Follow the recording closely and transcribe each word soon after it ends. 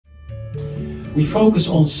We focus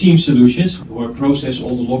on SIEM solutions, who process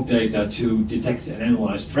all the log data to detect and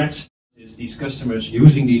analyze threats. These customers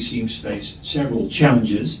using these SIEMs face several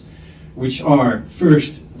challenges, which are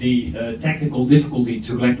first the technical difficulty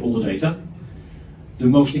to collect all the data. The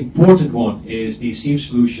most important one is these SIEM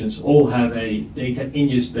solutions all have a data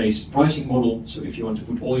ingest-based pricing model. So if you want to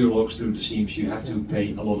put all your logs through the SIEMs, you have to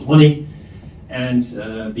pay a lot of money.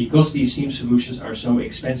 And because these SIEM solutions are so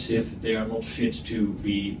expensive, they are not fit to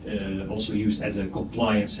be also used as a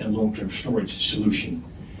compliance and long-term storage solution.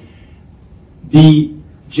 The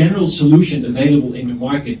general solution available in the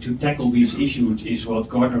market to tackle these issues is what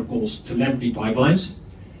Gartner calls telemetry pipelines.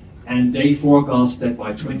 And they forecast that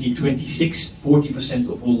by 2026, 40%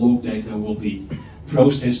 of all log data will be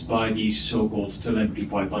processed by these so-called telemetry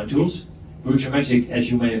pipeline tools. VirtualMetric, as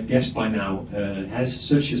you may have guessed by now, has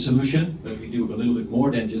such a solution, but we do a little bit more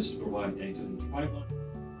than just provide a telemetry pipeline.